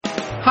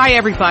Hi,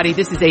 everybody.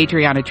 This is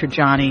Adriana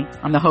Trajani.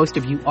 I'm the host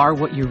of You Are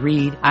What You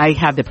Read. I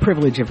have the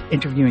privilege of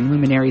interviewing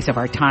luminaries of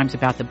our times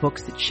about the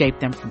books that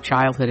shaped them from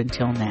childhood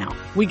until now.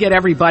 We get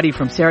everybody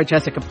from Sarah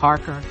Jessica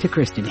Parker to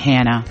Kristen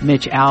Hanna,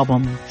 Mitch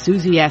Albom,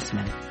 Susie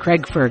Essman,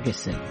 Craig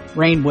Ferguson,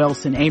 Rainn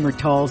Wilson, Amor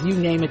Towles, you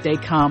name it, they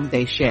come,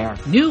 they share.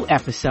 New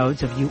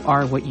episodes of You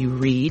Are What You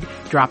Read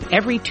drop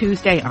every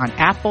Tuesday on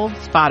Apple,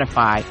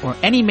 Spotify, or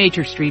any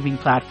major streaming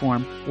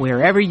platform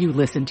wherever you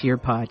listen to your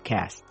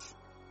podcasts.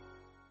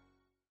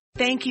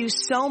 Thank you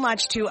so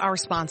much to our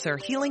sponsor,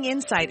 Healing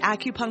Insight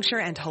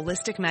Acupuncture and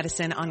Holistic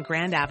Medicine on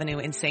Grand Avenue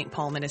in St.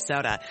 Paul,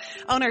 Minnesota.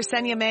 Owner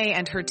Senya May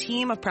and her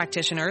team of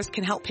practitioners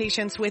can help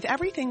patients with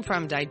everything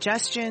from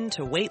digestion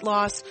to weight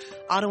loss,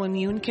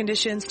 autoimmune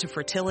conditions to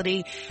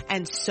fertility,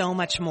 and so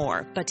much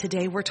more. But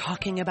today we're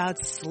talking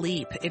about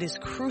sleep. It is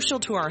crucial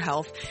to our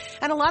health,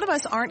 and a lot of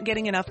us aren't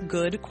getting enough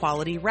good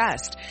quality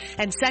rest.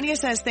 And Senya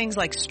says things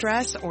like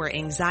stress or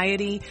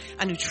anxiety,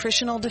 a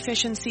nutritional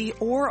deficiency,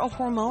 or a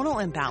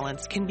hormonal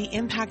imbalance can be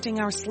impacting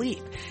our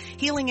sleep.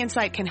 Healing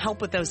Insight can help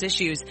with those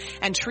issues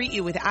and treat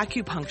you with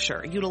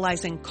acupuncture,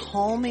 utilizing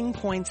calming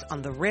points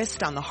on the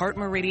wrist, on the heart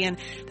meridian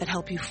that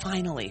help you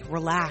finally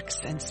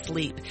relax and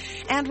sleep,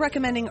 and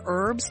recommending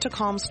herbs to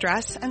calm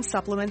stress and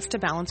supplements to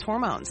balance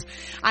hormones.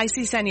 I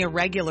see Senya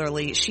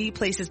regularly. She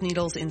places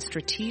needles in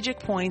strategic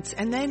points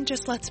and then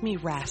just lets me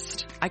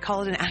rest. I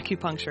call it an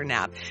acupuncture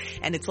nap,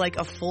 and it's like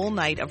a full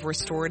night of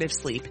restorative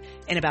sleep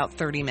in about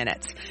 30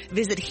 minutes.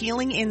 Visit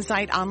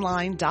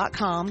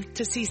healinginsightonline.com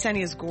to see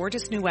Senya's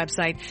gorgeous new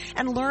website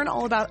and learn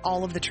all about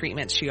all of the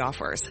treatments she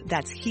offers.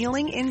 That's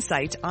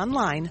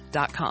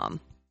healinginsightonline.com.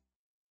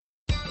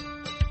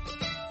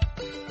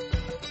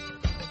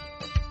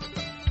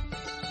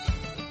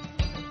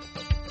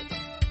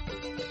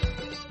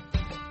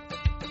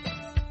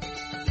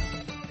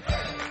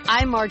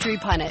 I'm Marjorie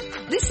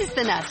Punnett. This is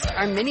The Nest,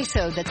 our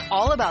mini-sode that's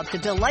all about the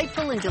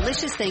delightful and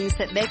delicious things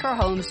that make our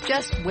homes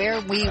just where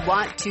we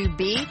want to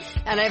be.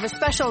 And I have a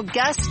special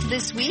guest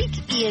this week.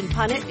 Ian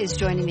Punnett is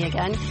joining me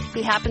again.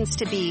 He happens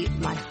to be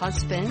my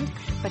husband,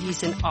 but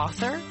he's an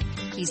author.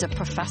 He's a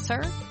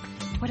professor.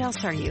 What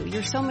else are you?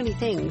 You're so many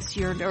things.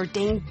 You're an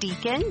ordained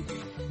deacon,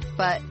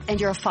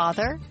 and you're a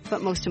father,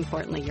 but most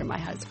importantly, you're my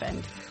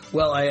husband.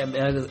 Well, I am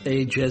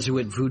a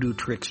Jesuit voodoo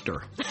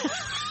trickster.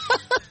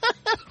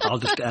 I'll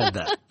just add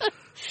that.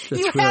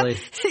 You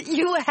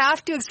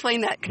have to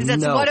explain that because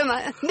that's what am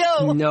I?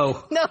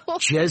 No.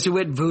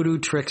 Jesuit voodoo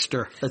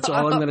trickster. That's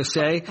all I'm going to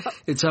say.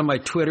 It's on my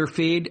Twitter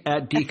feed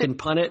at Deacon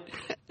Punnett,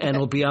 and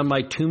it'll be on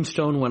my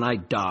tombstone when I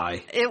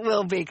die. It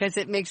will be because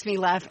it makes me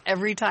laugh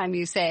every time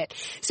you say it.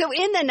 So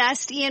in The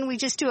Nest, Ian, we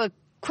just do a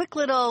quick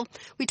we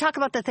talk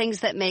about the things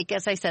that make,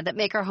 as I said, that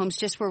make our homes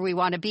just where we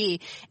want to be.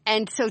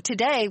 And so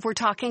today we're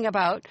talking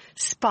about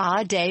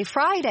Spa Day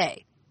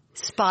Friday.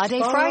 Spa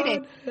Day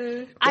Friday.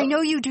 I know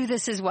you do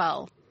this as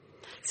well.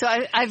 So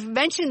I've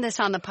mentioned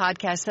this on the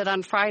podcast that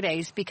on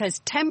Fridays, because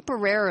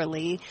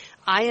temporarily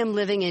I am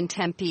living in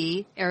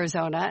Tempe,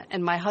 Arizona,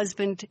 and my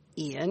husband,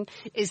 Ian,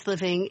 is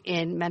living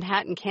in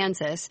Manhattan,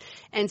 Kansas.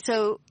 And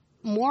so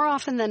more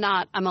often than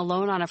not, I'm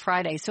alone on a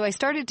Friday. So I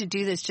started to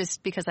do this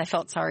just because I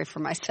felt sorry for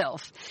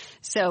myself.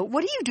 So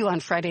what do you do on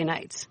Friday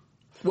nights?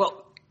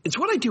 Well, it's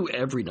what I do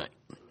every night.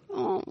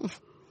 Oh,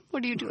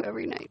 what do you do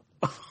every night?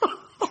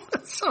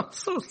 That sounds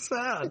so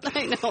sad.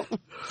 I know.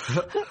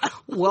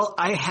 Well,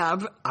 I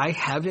have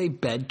a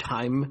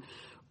bedtime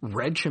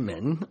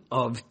regimen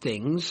of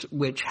things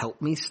which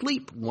help me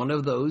sleep. One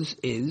of those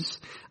is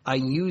I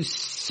use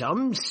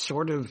some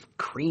sort of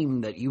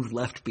cream that you've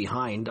left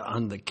behind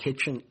on the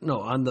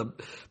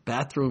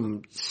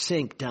bathroom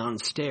sink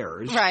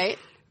downstairs. Right.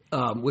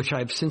 Which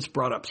I've since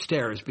brought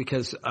upstairs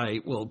because I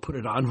will put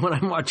it on when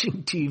I'm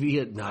watching TV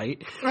at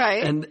night.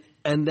 Right.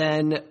 And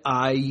then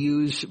I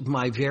use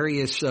my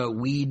various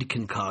weed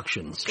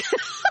concoctions.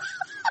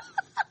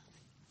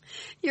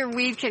 Your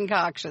weed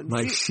concoctions.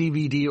 My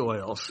CBD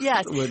oils.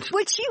 Yes,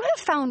 which you have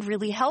found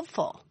really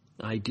helpful.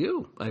 I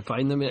do. I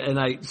find them, and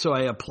I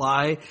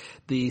apply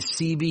the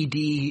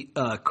CBD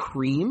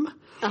cream.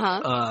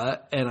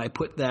 And I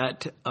put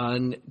that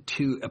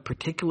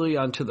particularly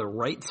onto the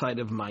right side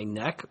of my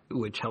neck,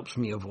 which helps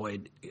me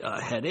avoid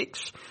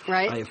headaches.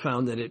 Right. I have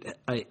found that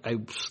I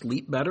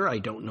sleep better. I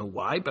don't know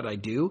why, but I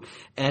do.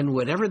 And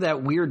whatever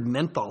that weird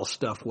menthol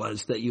stuff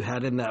was that you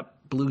had in that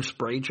blue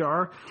spray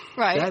jar,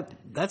 right?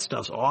 That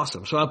stuff's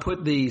awesome. So I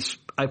put the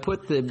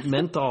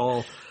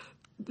menthol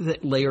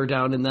layer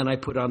down, and then I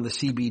put on the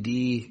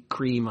CBD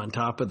cream on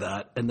top of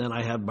that, and then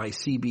I have my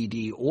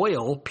CBD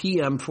oil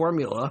PM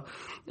formula,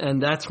 and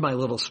that's my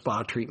little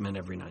spa treatment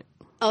every night.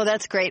 Oh,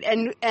 that's great.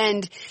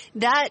 And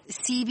that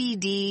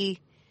CBD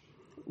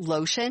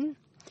lotion,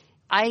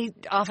 I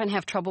often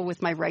have trouble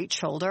with my right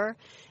shoulder,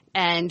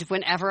 and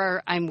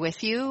whenever I'm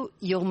with you,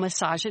 you'll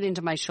massage it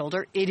into my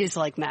shoulder. It is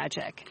like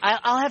magic.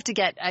 I'll have to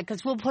get,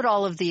 because we'll put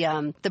all of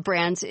the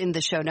brands in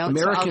the show notes.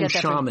 American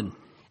Shaman.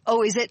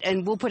 Oh, is it?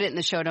 And we'll put it in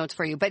the show notes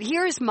for you. But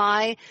here's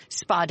my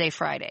Spa Day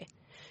Friday.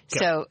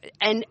 Okay. So,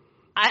 and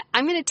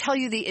I'm going to tell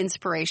you the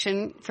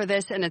inspiration for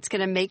this, and it's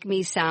going to make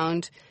me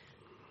sound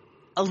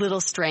a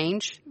little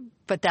strange,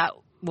 but that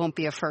won't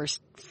be a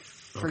first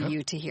for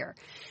you to hear.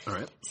 All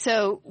right.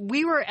 So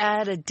we were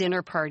at a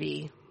dinner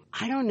party,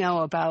 I don't know,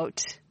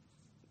 about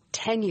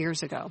 10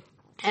 years ago.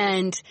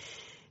 And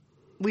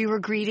we were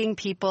greeting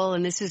people,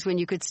 and this is when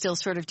you could still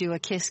sort of do a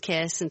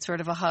kiss and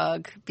sort of a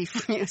hug.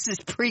 Before, this is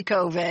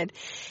pre-COVID.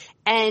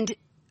 And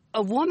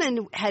a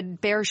woman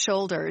had bare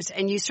shoulders,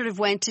 and you sort of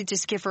went to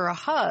just give her a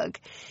hug.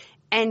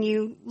 And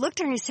you looked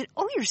at her and you said,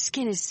 "Oh, your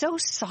skin is so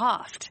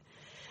soft."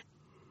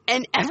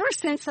 And ever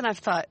since then, I've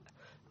thought,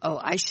 oh,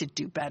 I should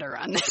do better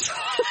on this.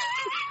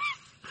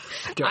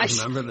 I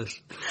don't remember this.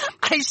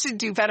 I should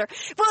do better.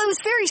 Well, it was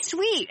very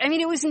sweet. I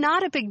mean, it was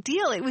not a big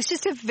deal. It was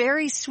just a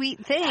very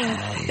sweet thing.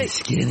 Your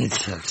skin is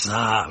so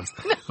soft.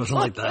 Wasn't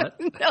like that?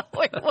 No,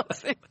 it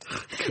wasn't.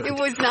 It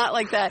was not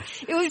like that.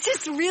 It was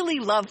just really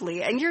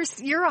lovely. And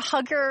you're a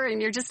hugger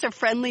and you're just a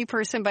friendly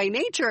person by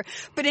nature.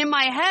 But in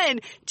my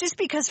head, just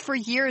because for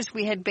years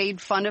we had made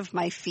fun of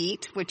my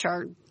feet, which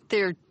are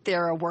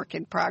they're a work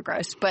in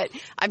progress, but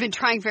I've been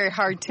trying very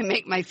hard to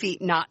make my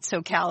feet not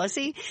so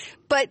callousy.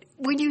 But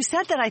when you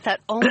said that, I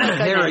thought, oh my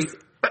goodness.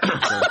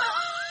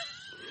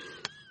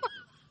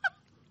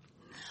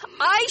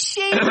 I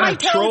shaved my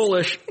toes.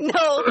 Trollish.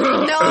 No.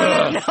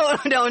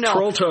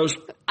 Troll toes.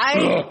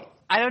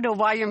 I don't know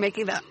why you're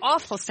making that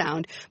awful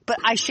sound, but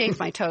I shave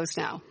my toes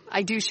now.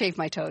 I do shave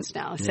my toes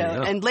now. So,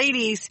 and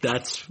ladies.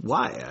 That's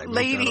why I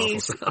make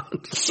that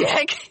awful sound.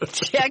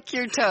 check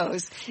your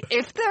toes.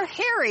 If they're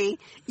hairy,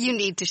 you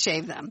need to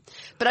shave them.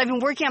 But I've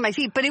been working on my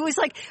feet. But it was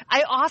like,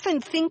 I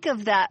often think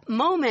of that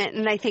moment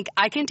and I think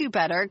I can do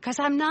better because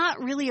I'm not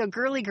really a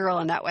girly girl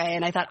in that way.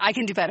 And I thought I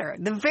can do better.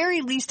 The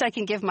very least I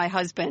can give my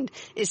husband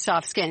is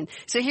soft skin.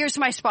 So here's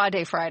my Spa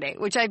Day Friday,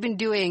 which I've been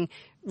doing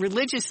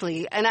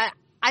religiously. And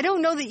I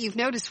don't know that you've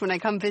noticed when I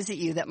come visit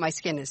you that my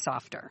skin is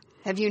softer.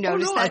 Have you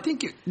noticed that? I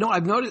think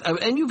I've noticed,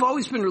 and you've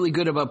always been really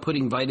good about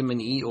putting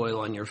vitamin E oil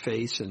on your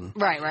face and.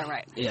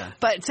 Right. Yeah.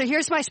 But so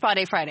here's my Spa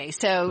Day Friday.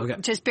 So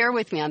just bear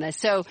with me on this.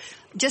 So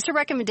just a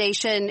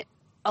recommendation.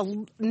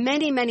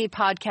 Many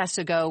podcasts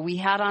ago, we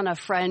had on a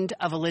friend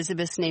of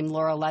Elizabeth's named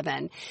Laura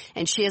Levin,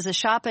 and she has a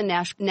shop in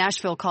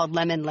Nashville called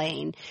Lemon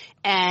Lane,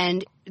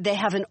 and they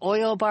have an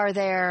oil bar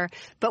there.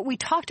 But we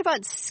talked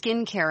about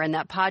skincare in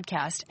that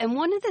podcast, and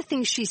one of the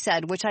things she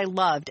said, which I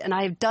loved, and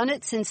I've done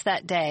it since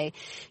that day,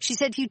 she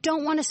said, if you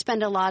don't want to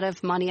spend a lot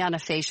of money on a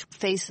face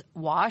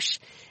wash,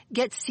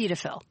 get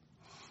Cetaphil.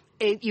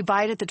 You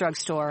buy it at the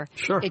drugstore.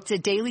 Sure. It's a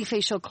daily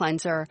facial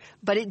cleanser,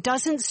 but it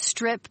doesn't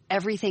strip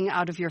everything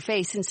out of your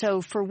face. And so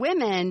for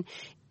women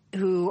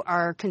who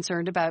are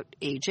concerned about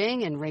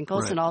aging and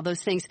wrinkles and all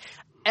those things,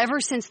 ever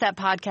since that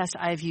podcast,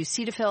 I've used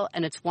Cetaphil,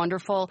 and it's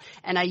wonderful.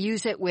 And I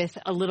use it with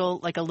a little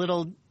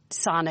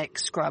sonic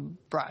scrub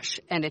brush,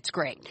 and it's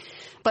great.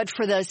 But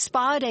for the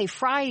Spa Day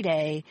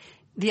Friday,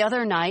 the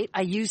other night,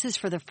 I used this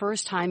for the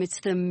first time. It's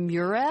the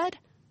Murad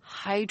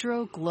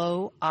Hydro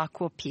Glow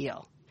Aqua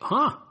Peel.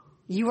 Huh.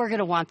 You are going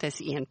to want this,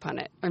 Ian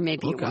Punnett, or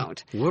maybe you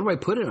won't. What do I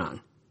put it on?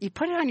 You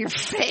put it on your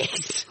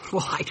face.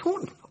 Well, I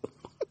don't know.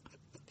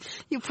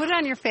 You put it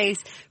on your face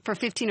for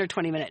 15 or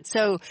 20 minutes.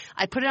 So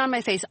I put it on my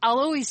face. I'll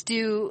always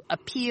do a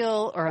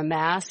peel or a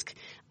mask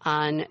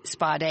on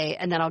Spa Day,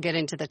 and then I'll get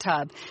into the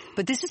tub.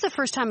 But this is the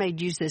first time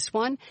I'd use this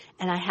one,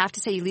 and I have to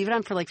say, you leave it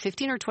on for like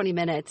 15 or 20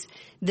 minutes.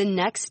 The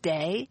next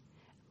day,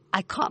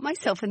 I caught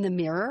myself in the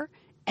mirror,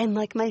 and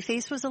like my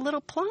face was a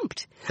little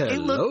plumped.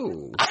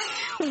 Hello.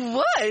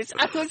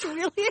 I was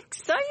really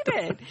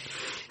excited.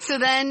 So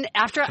then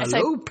after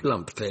Hello,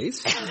 plump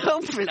face. Hello,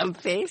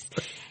 plump face.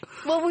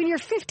 Well, when you're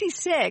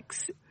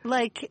 56,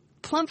 like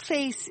plump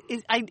face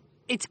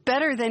it's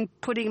better than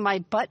putting my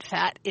butt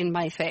fat in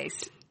my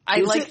face.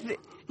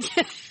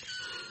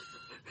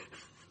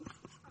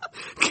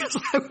 Because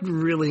I would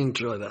really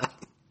enjoy that.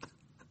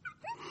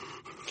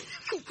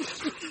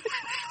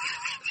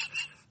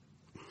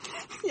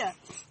 Yeah.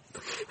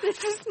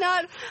 This is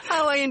not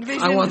how I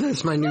envision. I want this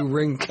as my new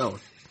ringtone.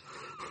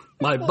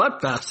 My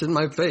butt fast in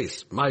my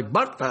face. My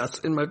butt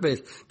fast in my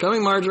face.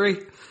 Coming, Marjorie.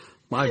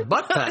 My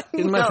butt fat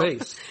in my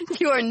face.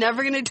 You are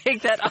never going to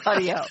take that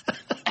audio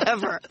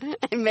ever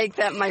and make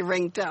that my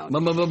ringtone.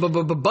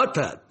 Butt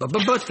fat.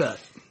 Butt fat.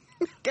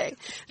 Okay.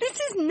 This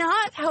is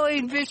not how I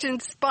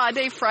envisioned Spa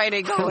Day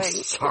Friday going. I'm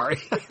sorry.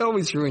 I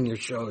always ruin your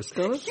shows,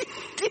 don't I?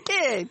 You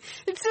did.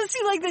 It's supposed to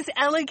be like this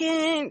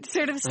elegant,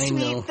 sort of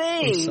sweet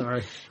thing. I'm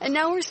sorry. And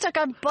now we're stuck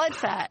on butt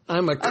fat.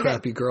 I'm a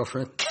crappy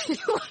girlfriend.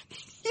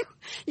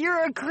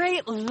 You're a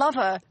great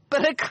lover,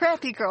 but a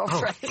crappy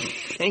girlfriend. Oh,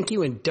 thank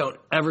you, and don't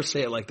ever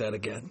say it like that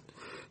again.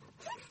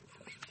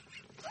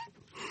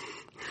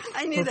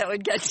 I knew that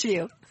would get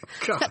you.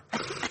 God.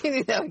 I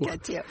knew that would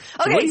get you.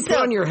 Okay, what do you put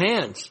on your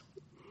hands?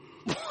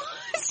 What?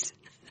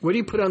 What do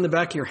you put on the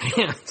back of your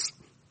hands?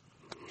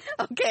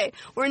 Okay,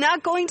 we're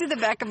not going to the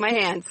back of my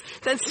hands.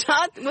 That's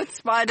not what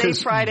Spa Day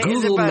Friday is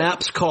about. Google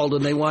Maps called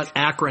and they want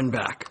Akron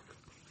back.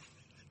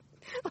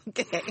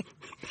 Okay,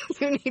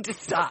 you need to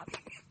stop.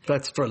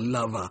 That's for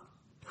lover.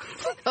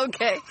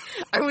 Okay,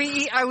 are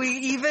we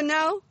even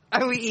now?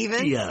 Are we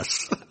even?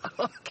 Yes.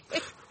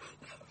 Okay.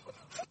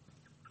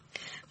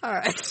 All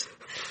right.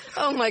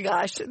 Oh my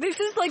gosh. This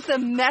is like the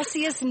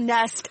messiest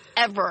nest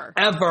ever.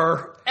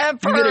 Ever.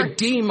 You get a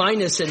D-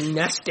 in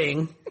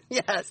nesting.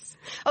 Yes.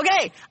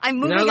 Okay, I'm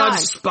moving on. You're not allowed on.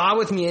 to spa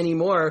with me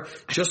anymore.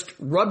 Just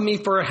rub me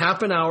for a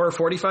half an hour,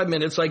 45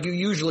 minutes like you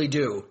usually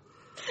do.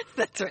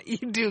 That's right.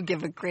 You do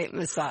give a great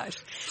massage.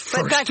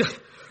 First,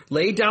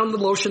 lay down the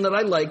lotion that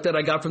I like that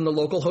I got from the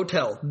local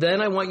hotel.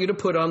 Then I want you to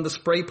put on the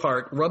spray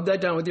part. Rub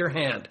that down with your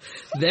hand.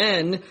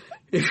 Then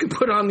if you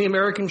put on the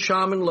American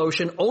Shaman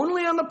lotion,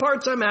 only on the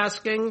parts I'm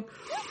asking.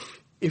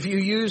 If you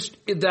use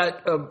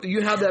that,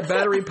 you have that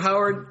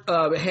battery-powered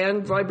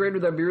hand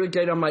vibrator, that'd be really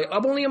great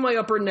only on my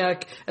upper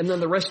neck, and then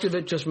the rest of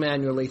it just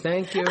manually.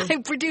 Thank you.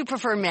 I do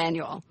prefer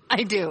manual.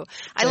 I do.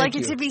 I like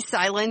it to be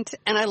silent,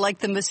 and I like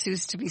the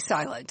masseuse to be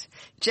silent.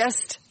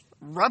 Just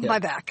rub my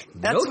back.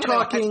 That's no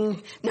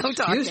talking. No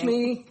talking. Excuse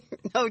me.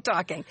 No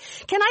talking.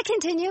 Can I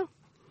continue?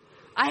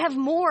 I have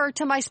more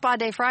to my Spa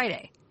Day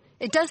Friday.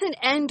 It doesn't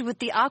end with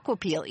the aqua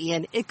peel,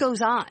 Ian. It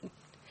goes on.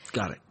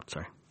 Got it.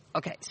 Sorry.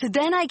 Okay, so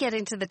then I get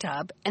into the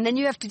tub, and then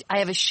I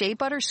have a shea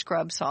butter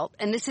scrub salt,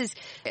 and this is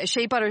a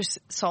shea butter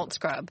salt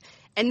scrub,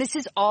 and this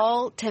is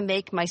all to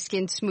make my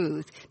skin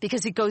smooth,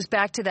 because it goes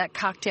back to that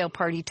cocktail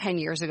party 10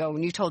 years ago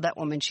when you told that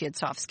woman she had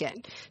soft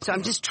skin. So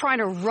I'm just trying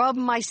to rub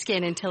my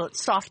skin until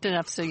it's soft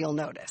enough so you'll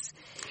notice.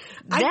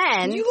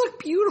 Then you look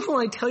beautiful,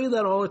 and I tell you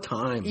that all the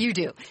time. You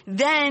do.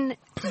 Then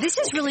this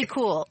is really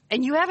cool,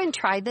 and you haven't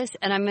tried this,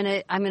 and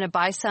I'm gonna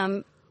buy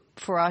some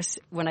for us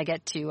when I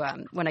get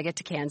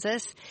to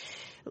Kansas.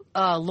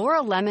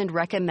 Laura Lemon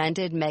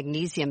recommended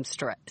magnesium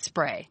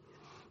spray.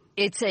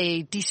 It's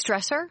a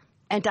de-stressor,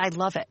 and I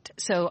love it.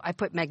 So I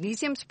put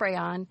magnesium spray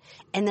on,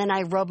 and then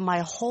I rub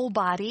my whole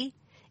body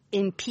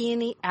in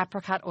peony,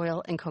 apricot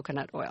oil, and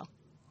coconut oil.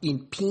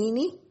 In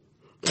peony?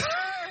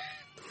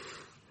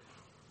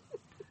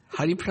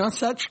 How do you pronounce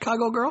that,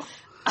 Chicago girl?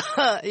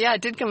 Yeah,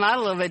 it did come out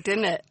a little bit,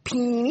 didn't it?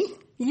 Peony?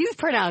 You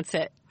pronounce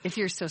it, if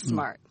you're so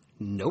smart.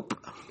 Nope.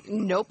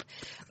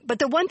 But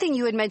the one thing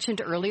you had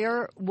mentioned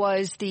earlier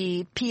was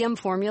the PM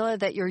formula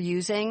that you're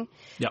using.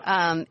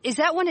 Yep. Is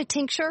that one a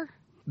tincture?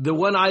 The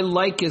one I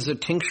like is a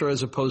tincture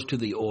as opposed to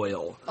the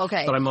oil.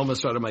 Okay. But I'm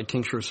almost out of my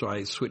tincture, so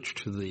I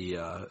switched to the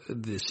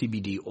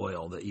CBD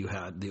oil that you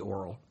had, the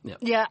oral. Yeah.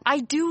 Yeah, I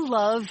do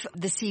love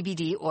the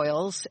CBD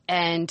oils,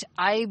 and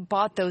I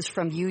bought those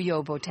from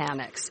Yuyo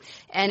Botanics.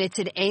 And it's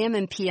an AM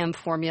and PM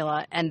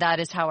formula, and that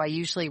is how I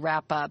usually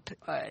wrap up.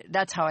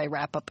 That's how I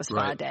wrap up a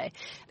spa day.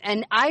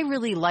 And I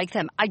really like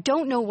them. I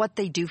don't know what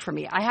they do for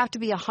me. I have to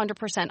be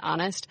 100%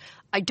 honest.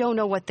 I don't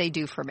know what they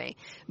do for me,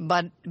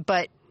 but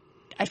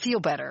I feel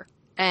better.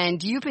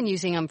 And you've been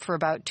using them for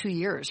about 2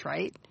 years,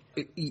 right?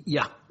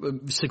 Yeah,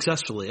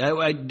 successfully. I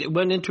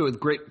went into it with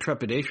great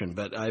trepidation,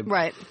 but I'm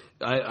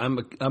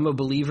a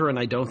believer, and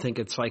I don't think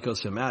it's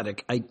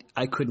psychosomatic.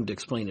 I couldn't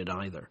explain it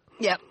either.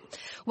 Yep.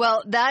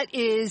 Well, that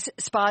is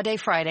Spa Day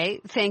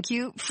Friday. Thank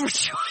you for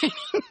joining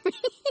me.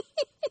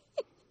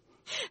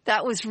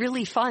 That was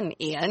really fun,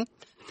 Ian.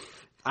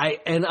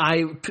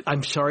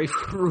 I'm sorry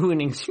for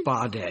ruining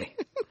Spa Day.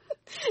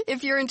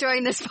 If you're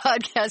enjoying this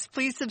podcast,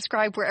 please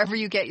subscribe wherever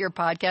you get your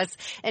podcasts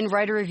and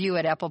write a review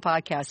at Apple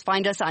Podcasts.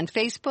 Find us on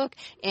Facebook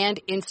and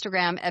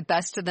Instagram at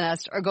Best of the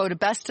Nest, or go to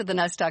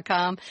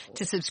bestofthenest.com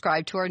to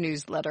subscribe to our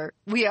newsletter.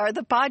 We are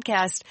the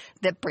podcast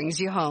that brings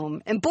you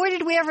home. And boy,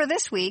 did we ever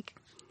this week.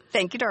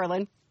 Thank you,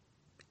 darling.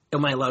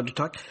 Am I allowed to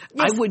talk?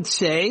 Yes. I would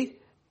say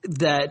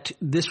that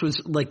this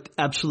was like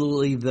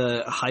absolutely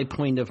the high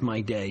point of my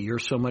day. You're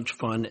so much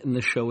fun, and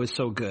the show is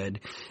so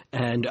good.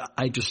 And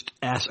I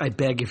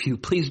beg of you,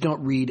 please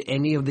don't read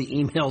any of the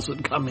emails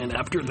that come in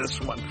after this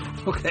one.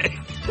 Okay?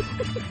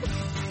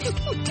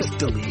 Just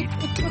delete. You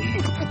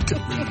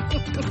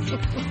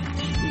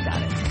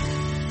got it.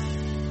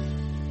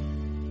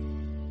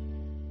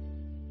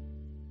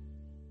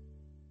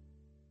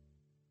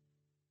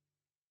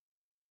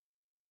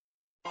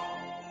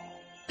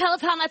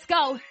 Peloton, let's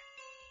go!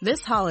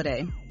 This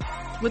holiday,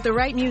 with the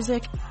right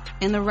music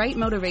and the right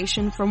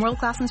motivation from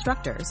world-class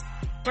instructors,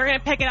 we're going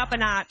to pick it up a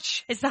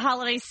notch. It's the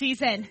holiday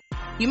season.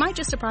 You might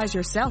just surprise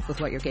yourself with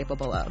what you're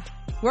capable of.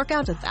 Work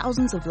out to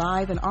thousands of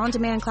live and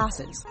on-demand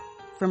classes,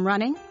 from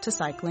running to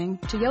cycling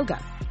to yoga.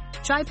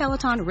 Try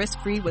Peloton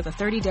risk-free with a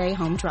 30-day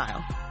home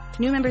trial.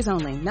 New members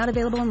only, not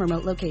available in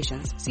remote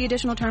locations. See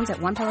additional terms at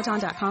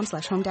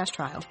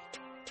onepeloton.com/home-trial.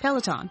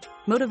 Peloton,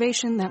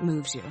 motivation that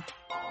moves you.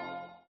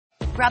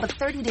 Grab a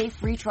 30-day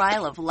free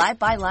trial of Live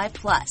by Live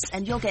Plus,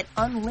 and you'll get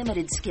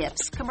unlimited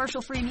skips,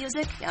 commercial-free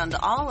music, and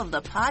all of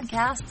the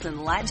podcasts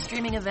and live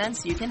streaming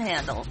events you can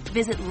handle.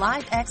 Visit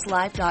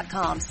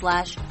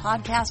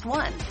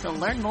livexlive.com/podcast1 to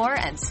learn more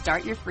and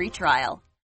start your free trial.